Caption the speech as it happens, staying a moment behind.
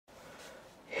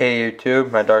Hey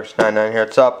YouTube, my Darks99 here.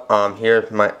 What's up?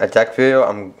 Here's my deck video.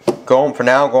 I'm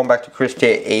going back to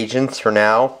Christia Agents for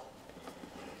now.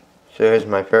 So here's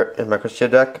my Christia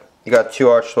deck. You got two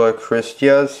Archlord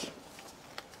Christias.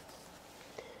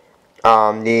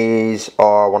 These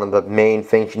are one of the main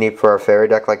things you need for a fairy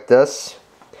deck like this.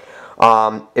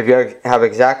 If you have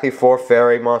exactly 4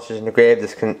 fairy monsters in the grave,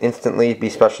 this can instantly be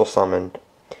special summoned.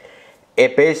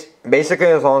 It basically,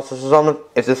 as long as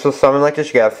this was summoned like this,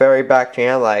 you got a fairy back to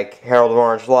hand like Herald of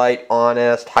Orange Light,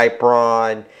 Honest,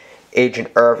 Hyperon, Agent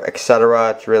Earth,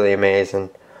 etc. It's really amazing.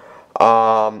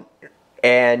 And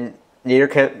neither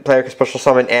player can special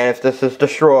summon, and if this is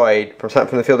destroyed from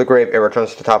the field of grave, it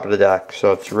returns to the top of the deck.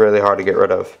 So it's really hard to get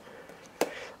rid of.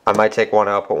 I might take one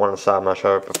out, put one aside. I'm not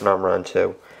sure if I'm running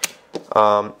 2.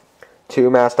 2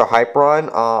 Master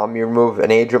Hyperon. You remove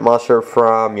an agent monster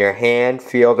from your hand,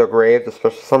 field, or grave to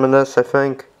special summon this, I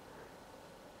think.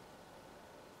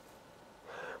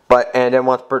 And then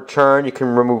once per turn, you can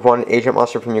remove 1 agent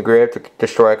monster from your grave to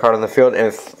destroy a card on the field. And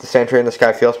if the Sentry in the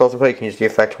Sky field spells in play, you can use the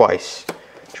effect twice.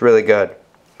 It's really good.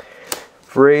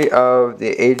 Free of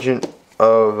the Agent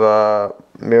of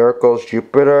Miracles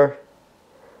Jupiter.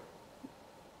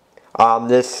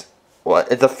 Its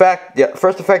effect. The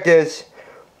first effect is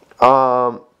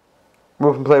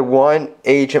move and play 1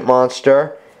 agent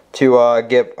monster to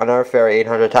give another fairy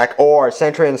 800 attack, or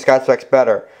Sentry in the Sky specs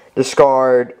better.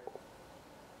 Discard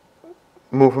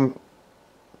 1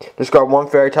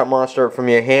 fairy type monster from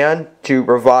your hand to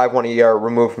revive one of your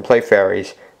remove and play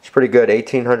fairies. It's pretty good.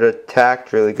 1800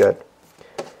 attack, really good.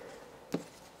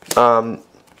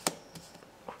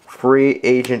 Free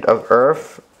Agent of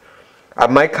Earth. I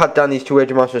might cut down these 2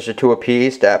 agent monsters to 2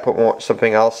 apiece to put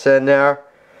something else in there.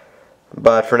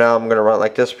 But for now, I'm going to run it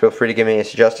like this. Feel free to give me any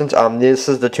suggestions. This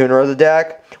is the tuner of the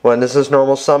deck. When this is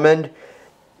normal summoned,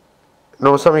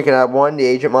 you can add 1, the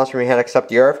agent monster from your hand except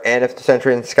the Earth. And if the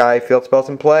Sentry in the Sky field spells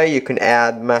in play, you can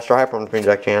add Master Hyperon from your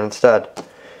deck to your hand instead.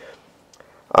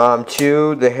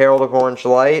 2, the Herald of Orange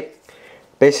Light.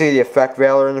 Basically, the effect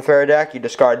Veiler in the fairy deck. You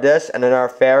discard this and another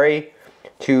fairy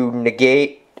to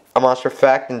negate a monster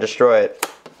effect and destroy it.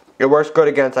 It works good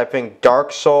against, I think,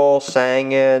 Dark Soul,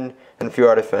 Sangin, and a few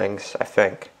other things, I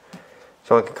think.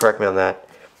 Someone can correct me on that.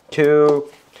 2,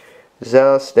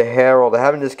 Zealous the Herald.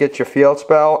 Having this get your field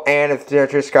spell, and if the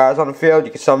Sentry Sky is on the field,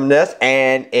 you can summon this,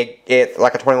 and it's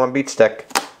like a 21 beat stick.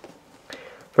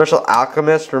 Special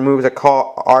Alchemist removes a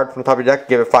card from the top of your deck,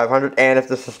 give it 500, and if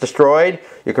this is destroyed,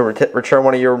 you can return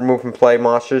one of your remove and play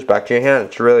monsters back to your hand.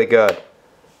 It's really good.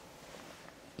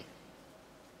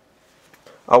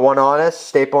 1 Honest,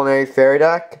 staple in any fairy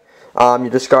deck. You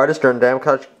discard this during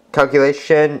damage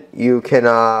calculation. You can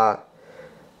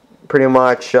pretty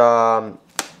much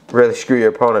really screw your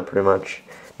opponent, pretty much.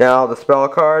 Now, the spell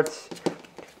cards.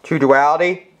 2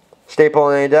 Duality, staple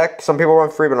in any deck. Some people run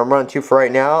 3, but I'm running 2 for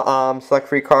right now. Select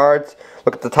 3 cards.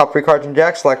 Look at the top 3 cards in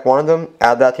deck. Select one of them.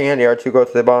 Add that to your hand. The other 2 go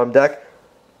to the bottom deck.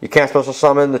 You can't special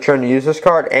summon the turn to use this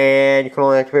card, and you can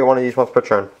only activate 1 of these once per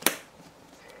turn.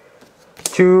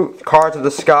 2 Cards of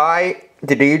the Sky.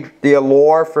 The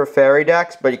allure for fairy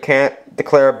decks, but you can't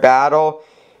declare a battle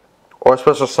or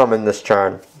special summon this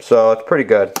turn. So it's pretty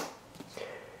good.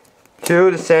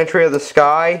 2, the Sentry of the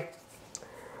Sky.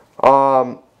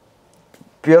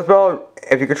 Field spell,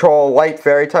 if you control a light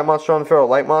fairy type monster on the field, a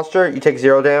light monster, you take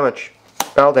 0 damage.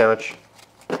 Battle damage.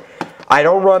 I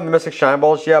don't run the Mystic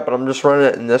Shineballs yet, but I'm just running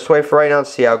it in this way for right now to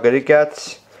see how good it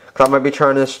gets. Because I might be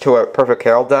turning this to a perfect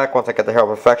Herald deck once I get the Herald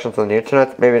Perfections on the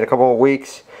internet, maybe in a couple of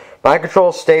weeks. Mind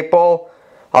Control Staple,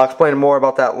 I'll explain more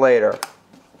about that later.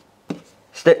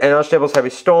 And other staples: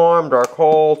 Heavy Storm, Dark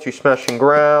Hole, 2 Smashing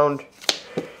Ground,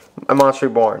 and Monster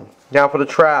Reborn. Now for the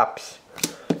traps.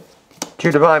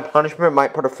 2 Divine Punishment,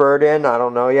 might put a 3rd in, I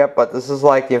don't know yet, but this is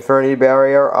like the Infinity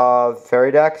Barrier of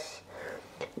fairy decks.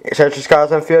 Sentry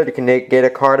Skies on field, you can negate a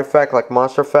card effect like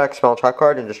Monster Effect, spell trap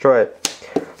card, and destroy it.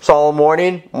 Solemn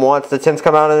Warning, once the tints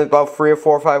come out in about 3 or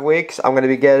 4 or 5 weeks, I'm going to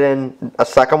be getting a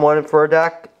second one for a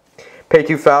deck. Pay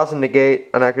 2,000, negate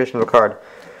an activation of a card.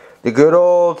 The good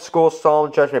old school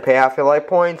Solemn Judgment, pay half your life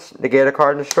points, negate a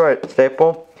card and destroy it.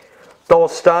 Staple. Double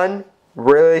Stun,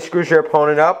 really screws your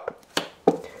opponent up.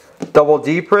 Double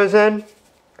D Prison,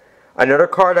 another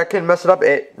card that can mess it up.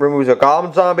 It removes a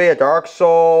Goblin Zombie, a Dark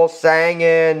Soul,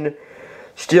 Sangin,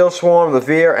 Steel Swarm,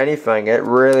 Levere, anything. It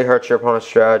really hurts your opponent's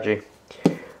strategy.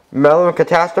 Malevolent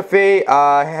Catastrophe,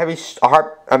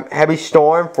 Heavy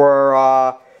Storm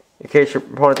for in case your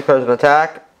opponent declares an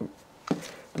attack.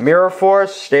 Mirror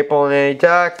Force, staple in any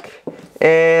deck.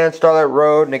 And Starlight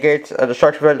Road negates a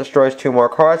destruction event, destroys 2 more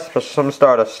cards, plus some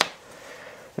Stardust.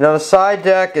 Now the side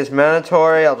deck is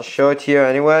mandatory. I'll just show it to you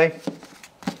anyway.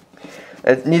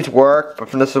 It needs work,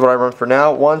 but this is what I run for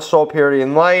now. 1 Soul Purity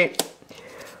and Light.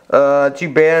 2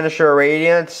 Banisher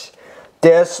Radiance.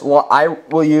 This, I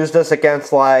will use this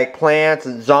against like plants,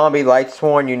 zombie, light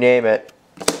sworn, you name it.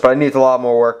 But it needs a lot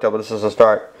more work though, but this is a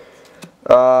start.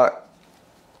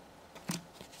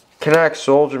 Kinetic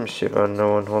Soldier, let me see if I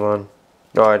know one, hold on.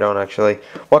 No, I don't actually.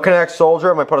 What Kinetic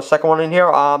Soldier? I might put a second one in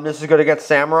here. This is good against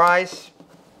Samurais.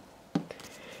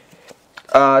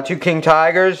 2 King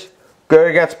Tigers. Good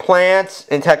against plants,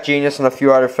 and Tech Genius, and a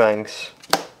few other things.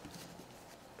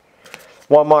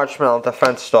 1 Marshmallow,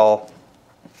 Defense Stall.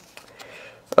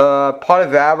 Pot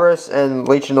of Avarice and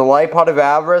Legion of Light. Pot of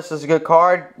Avarice is a good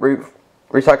card.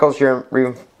 Recycles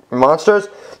your monsters.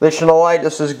 Legion of Light,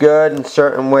 this is good in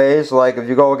certain ways. Like if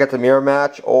you go get the mirror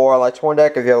match or Light Sworn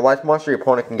deck, if you have a Light Monster, your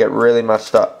opponent can get really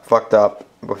fucked up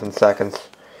within seconds.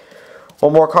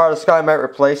 1 more card of the sky might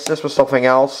replace this with something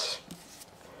else.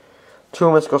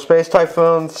 2 Mystical Space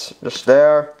Typhoons, just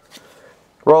there.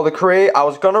 Royal Decree. I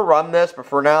was going to run this, but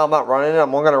for now I'm not running it.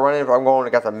 I'm only going to run it if I'm going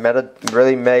to get the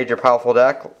really major powerful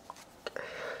deck.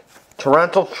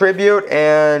 Torrential Tribute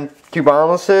and 2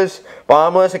 Bomblesses.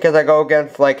 Bombless because I go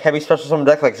against like heavy special summon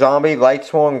deck like Zombie, Light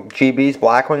Swarm, GBs,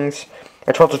 Blackwings.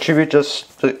 And Torrential Tribute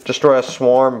just to destroy a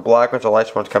swarm, Blackwings or Light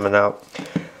Swarms coming out.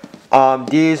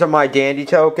 These are my dandy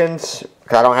tokens.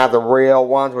 I don't have the real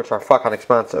ones, which are fucking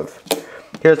expensive.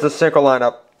 Here's the synchro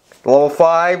lineup. Level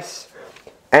 5s.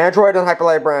 Android and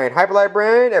Hyperlight Brain. Hyperlight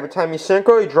Brain, every time you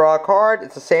synchro, you draw a card.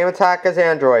 It's the same attack as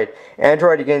Android.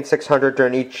 Android, you gain 600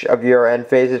 during each of your end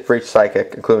phases for each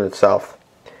psychic, including itself.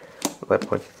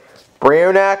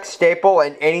 Brionac, Staple,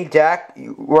 in any deck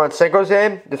you run synchros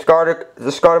in, discard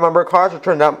a number of cards,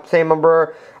 return that same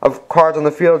number of cards on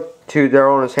the field to their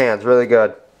owner's hands. Really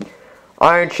good.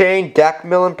 Iron Chain, deck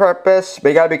milling purpose, but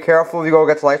you gotta be careful if you go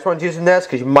against Light Sworns using this,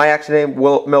 because you might accidentally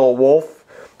mill a wolf.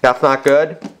 That's not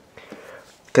good.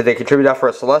 Because they contribute that for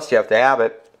a Celestia if they have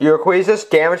it. Eurequisas,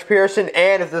 damage piercing,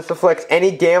 and if this inflicts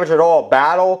any damage at all,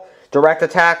 battle, direct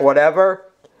attack, whatever,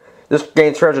 this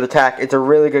gains 300 attack. It's a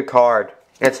really good card.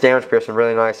 And it's damage piercing,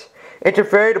 really nice.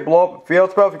 Interfere to blow up a field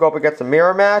spell if you go up against a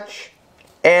mirror match.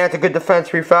 And it's a good defense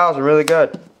 3000, really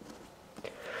good.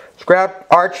 Scrap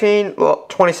Arching,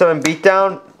 27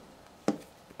 beatdown.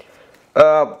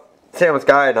 Same with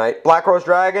Gaia Knight. Black Rose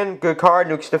Dragon, good card,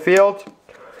 nukes the field.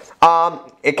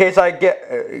 In case I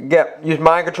use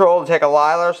mind control to take a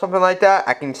Lila or something like that,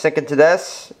 I can sink into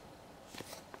this.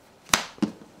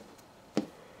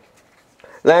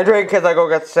 Landry, in case I go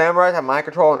get Samurai, have mind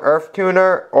control and Earth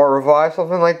Tuner or Revive,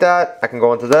 something like that, I can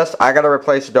go into this. I gotta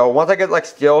replace it though. Once I get like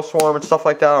Steel Swarm and stuff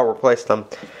like that, I'll replace them.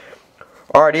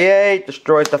 RDA,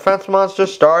 destroys defense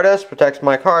monsters. Stardust, protects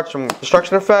my cards from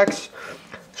destruction effects.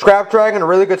 Scrap Dragon, a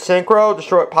really good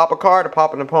synchro. Pop a card to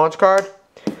pop an opponent's card.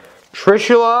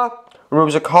 Trishula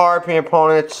removes a card from your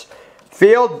opponent's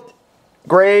field,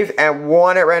 grave, and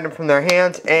 1 at random from their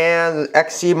hands. And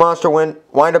XC monster wind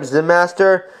up Zim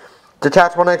Master.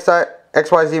 Detach 1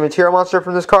 XYZ material monster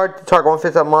from this card. Target 1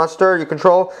 face-up monster you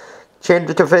control. Change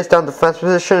it to face-down defense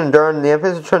position, and during the end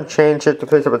phase of turn, change it to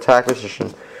face-up attack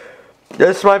position.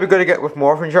 This might be good to get with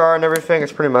Morphin Jar and everything.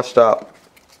 It's pretty messed up.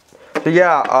 So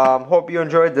yeah, hope you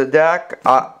enjoyed the deck.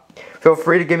 Feel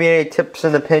free to give me any tips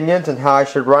and opinions on how I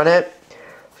should run it.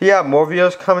 So yeah, more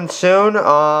videos coming soon.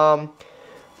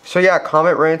 So yeah,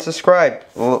 comment, rate, and subscribe.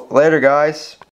 Later, guys.